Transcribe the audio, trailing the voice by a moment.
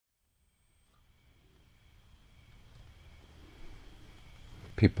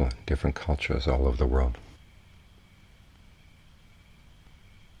people in different cultures all over the world.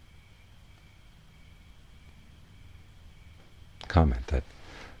 Comment that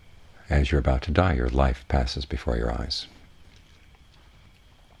as you're about to die, your life passes before your eyes.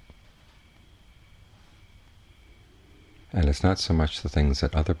 And it's not so much the things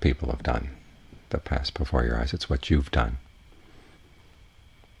that other people have done that pass before your eyes, it's what you've done.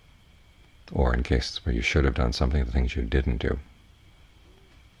 Or in cases where you should have done something, the things you didn't do.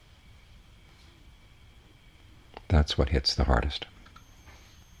 That's what hits the hardest.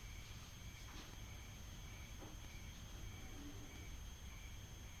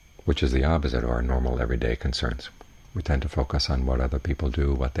 Which is the opposite of our normal everyday concerns. We tend to focus on what other people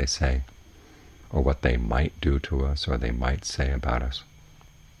do, what they say, or what they might do to us, or they might say about us.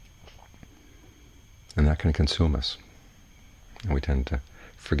 And that can consume us. And we tend to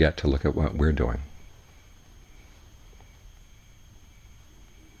forget to look at what we're doing.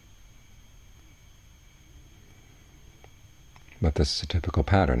 But this is a typical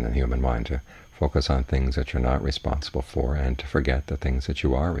pattern in the human mind, to focus on things that you're not responsible for and to forget the things that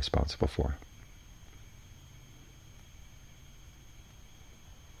you are responsible for.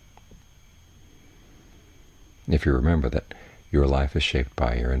 If you remember that your life is shaped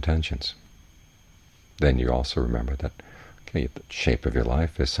by your intentions, then you also remember that the shape of your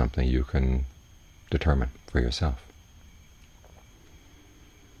life is something you can determine for yourself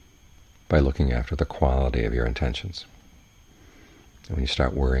by looking after the quality of your intentions. And when you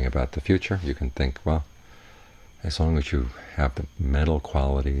start worrying about the future, you can think, well, as long as you have the mental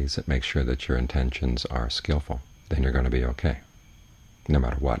qualities that make sure that your intentions are skillful, then you're going to be okay, no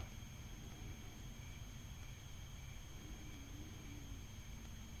matter what.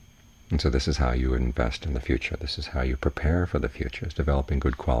 And so this is how you invest in the future. This is how you prepare for the future, is developing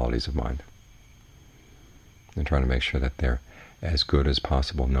good qualities of mind and trying to make sure that they're as good as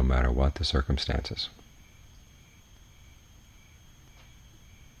possible no matter what the circumstances.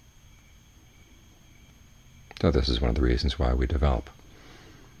 So this is one of the reasons why we develop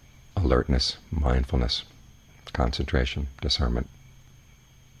alertness, mindfulness, concentration, discernment,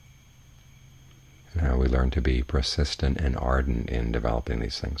 and how we learn to be persistent and ardent in developing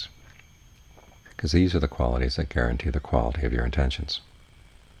these things. Because these are the qualities that guarantee the quality of your intentions.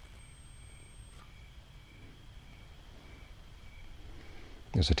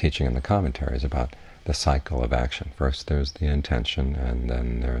 There's a teaching in the commentaries about the cycle of action. First there's the intention, and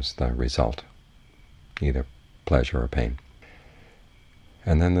then there's the result, either pleasure or pain.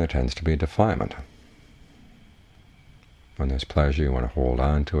 And then there tends to be defilement. When there's pleasure, you want to hold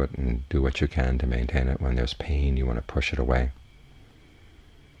on to it and do what you can to maintain it. When there's pain, you want to push it away.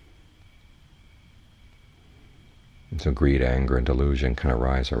 And so greed, anger, and delusion can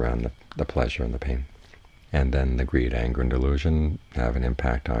arise around the pleasure and the pain. And then the greed, anger, and delusion have an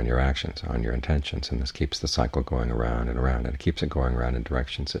impact on your actions, on your intentions, and this keeps the cycle going around, and it keeps it going around in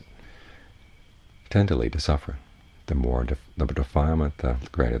directions that tend to lead to suffering. The more the defilement, the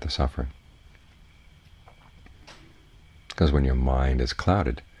greater the suffering. Because when your mind is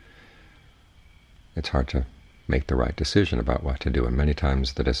clouded, it's hard to make the right decision about what to do, and many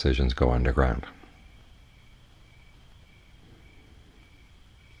times the decisions go underground.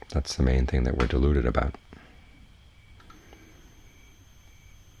 That's the main thing that we're deluded about.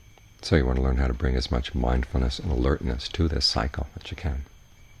 So you want to learn how to bring as much mindfulness and alertness to this cycle as you can.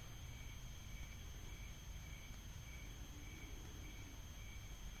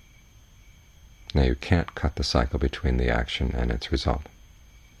 Now you can't cut the cycle between the action and its result.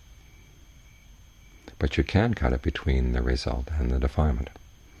 But you can cut it between the result and the defilement.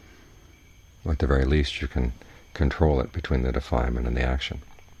 Or at the very least you can control it between the defilement and the action.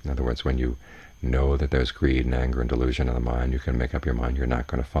 In other words, when you know that there's greed and anger and delusion in the mind, you can make up your mind you're not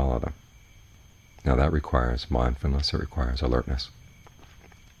going to follow them. Now that requires mindfulness, it requires alertness.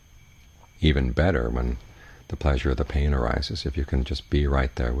 Even better when the pleasure or the pain arises, if you can just be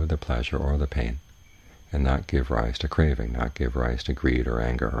right there with the pleasure or the pain and not give rise to craving, not give rise to greed or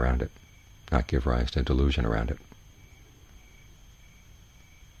anger around it, not give rise to delusion around it.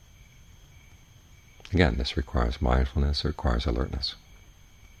 Again, this requires mindfulness, it requires alertness.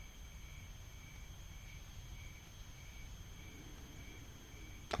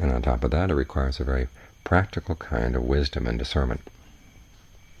 And on top of that, it requires a very practical kind of wisdom and discernment.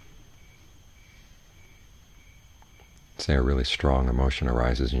 Say a really strong emotion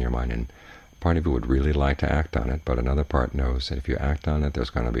arises in your mind, and part of you would really like to act on it, but another part knows that if you act on it,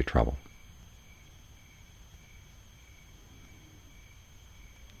 there's going to be trouble.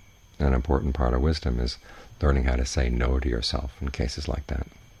 An important part of wisdom is learning how to say no to yourself in cases like that.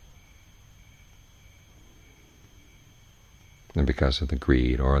 and because of the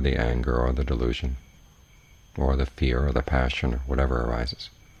greed or the anger or the delusion or the fear or the passion or whatever arises.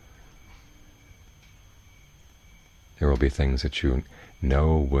 There will be things that you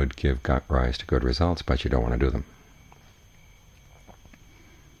know would give rise to good results, but you don't want to do them.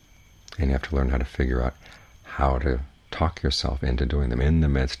 And you have to learn how to figure out how to talk yourself into doing them in the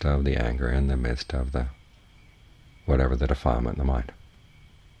midst of the anger, in the midst of the whatever the defilement in the mind.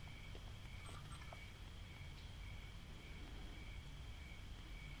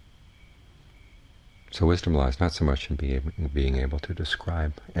 So wisdom lies not so much in being able to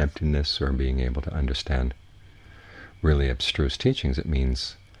describe emptiness or being able to understand really abstruse teachings. It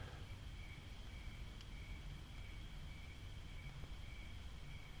means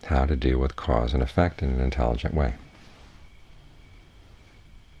how to deal with cause and effect in an intelligent way,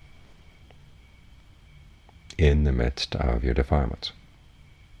 in the midst of your defilements.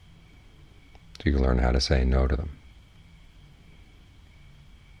 So you learn how to say no to them.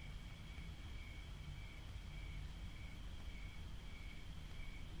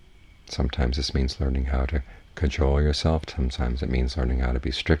 Sometimes this means learning how to cajole yourself. Sometimes it means learning how to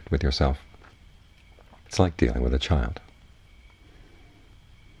be strict with yourself. It's like dealing with a child.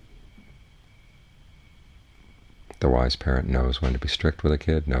 The wise parent knows when to be strict with a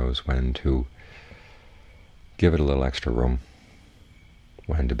kid, knows when to give it a little extra room,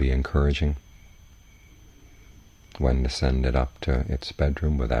 when to be encouraging, when to send it up to its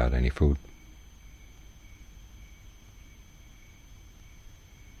bedroom without any food.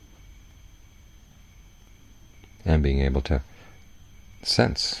 And being able to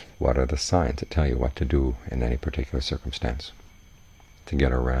sense what are the signs that tell you what to do in any particular circumstance, to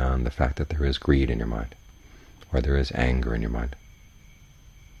get around the fact that there is greed in your mind, or there is anger in your mind.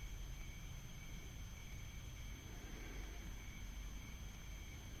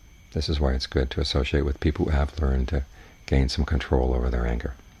 This is why it's good to associate with people who have learned to gain some control over their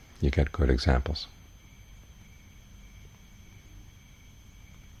anger. You get good examples.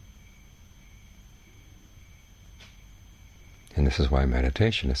 And this is why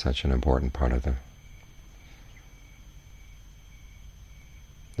meditation is such an important part of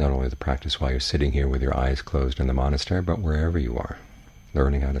not only the practice while you're sitting here with your eyes closed in the monastery, but wherever you are,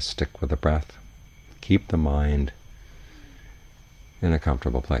 learning how to stick with the breath, keep the mind in a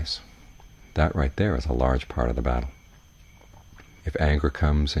comfortable place. That right there is a large part of the battle. If anger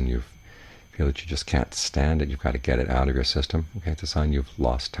comes and you feel that you just can't stand it, you've got to get it out of your system, okay, it's a sign you've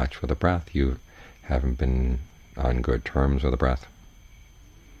lost touch with the breath. You haven't been on good terms with the breath.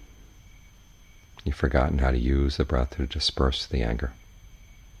 You've forgotten how to use the breath to disperse the anger.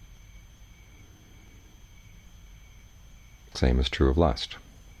 Same is true of lust.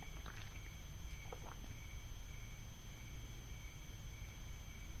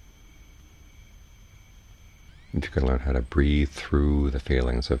 If you can learn how to breathe through the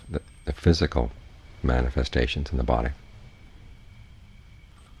feelings of the physical manifestations in the body,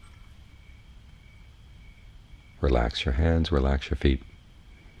 relax your hands, relax your feet.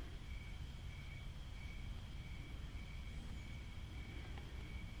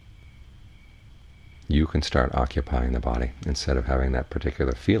 You can start occupying the body instead of having that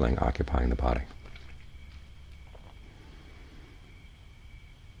particular feeling occupying the body.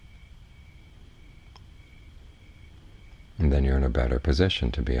 And then you're in a better position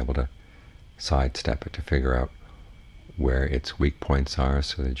to be able to sidestep it, to figure out where its weak points are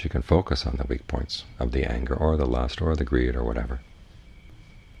so that you can focus on the weak points of the anger or the lust or the greed or whatever,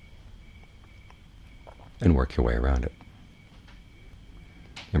 and work your way around it.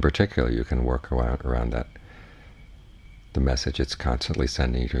 In particular, you can work around that. The message it's constantly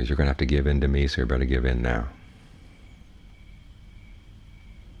sending you is, you're going to have to give in to me, so you better give in now.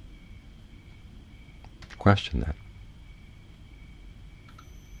 Question that.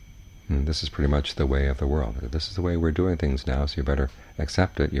 And this is pretty much the way of the world. This is the way we're doing things now, so you better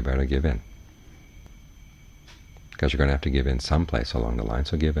accept it, you better give in. Because you're going to have to give in someplace along the line,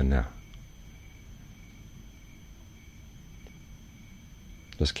 so give in now.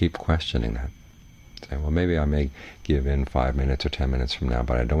 Just keep questioning that. Say, well, maybe I may give in 5 minutes or 10 minutes from now,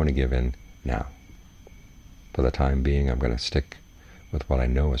 but I don't want to give in now. For the time being, I'm going to stick with what I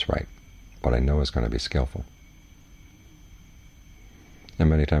know is right, what I know is going to be skillful. And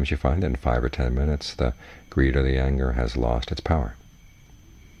many times you find that in 5 or 10 minutes, the greed or the anger has lost its power.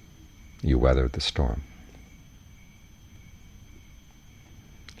 You weathered the storm.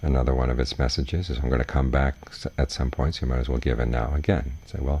 Another one of its messages is, I'm going to come back at some point, so you might as well give in now again.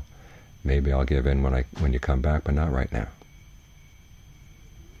 Say, well, maybe I'll give in when you come back, but not right now.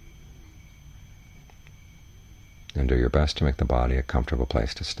 And do your best to make the body a comfortable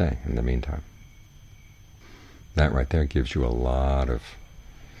place to stay in the meantime. That right there gives you a lot of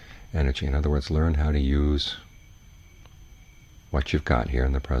energy. In other words, learn how to use what you've got here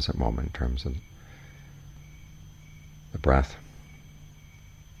in the present moment in terms of the breath,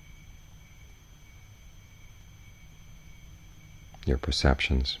 your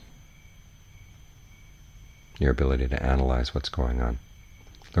perceptions, your ability to analyze what's going on.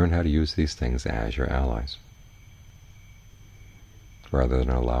 Learn how to use these things as your allies, rather than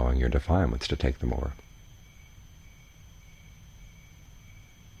allowing your defilements to take them over.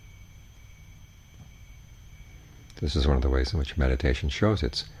 This is one of the ways in which meditation shows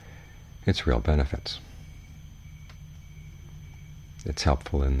its real benefits. It's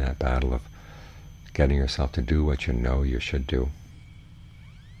helpful in that battle of getting yourself to do what you know you should do,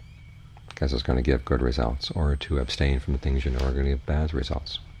 because it's going to give good results, or to abstain from the things you know are going to give bad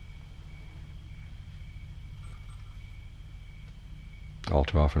results. All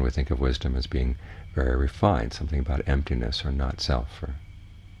too often we think of wisdom as being very refined, something about emptiness or not self, or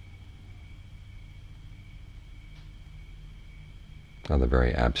other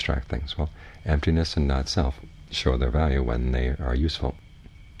very abstract things. Well, emptiness and not self show their value when they are useful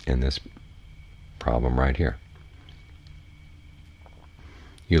in this problem right here.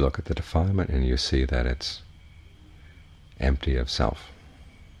 You look at the defilement and you see that it's empty of self.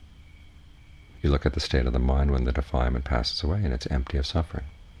 You look at the state of the mind when the defilement passes away and it's empty of suffering,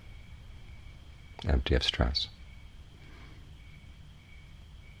 empty of stress.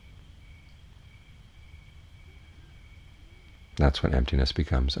 That's when emptiness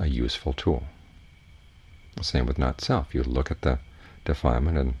becomes a useful tool. The same with not self. You look at the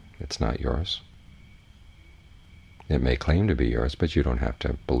defilement and it's not yours. It may claim to be yours, but you don't have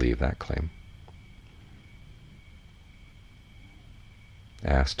to believe that claim.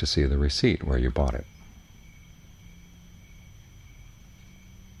 Ask to see the receipt where you bought it.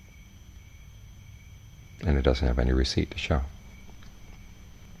 And it doesn't have any receipt to show.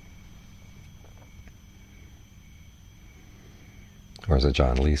 Or as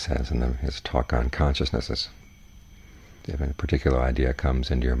John Lee says in his talk on consciousnesses, if a particular idea comes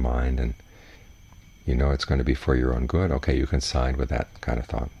into your mind and you know it's going to be for your own good, okay, you can side with that kind of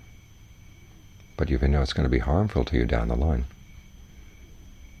thought. But if you know it's going to be harmful to you down the line,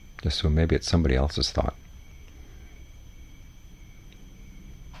 just so maybe it's somebody else's thought.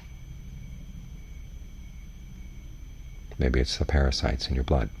 Maybe it's the parasites in your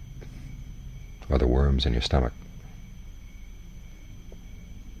blood, or the worms in your stomach.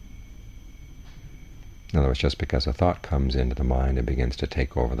 In other words, just because a thought comes into the mind and begins to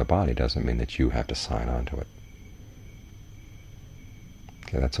take over the body doesn't mean that you have to sign on to it.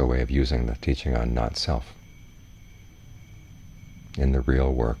 Okay, that's a way of using the teaching on not self in the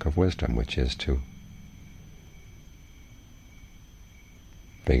real work of wisdom, which is to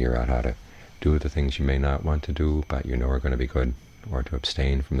figure out how to do the things you may not want to do but you know are going to be good, or to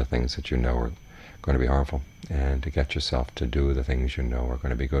abstain from the things that you know are going to be harmful, and to get yourself to do the things you know are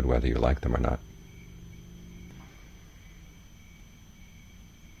going to be good whether you like them or not.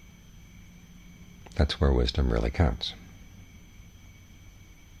 That's where wisdom really counts.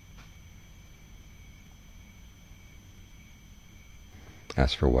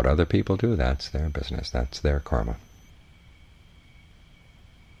 As for what other people do, that's their business, that's their karma.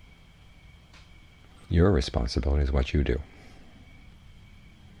 Your responsibility is what you do.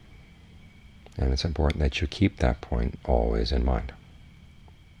 And it's important that you keep that point always in mind.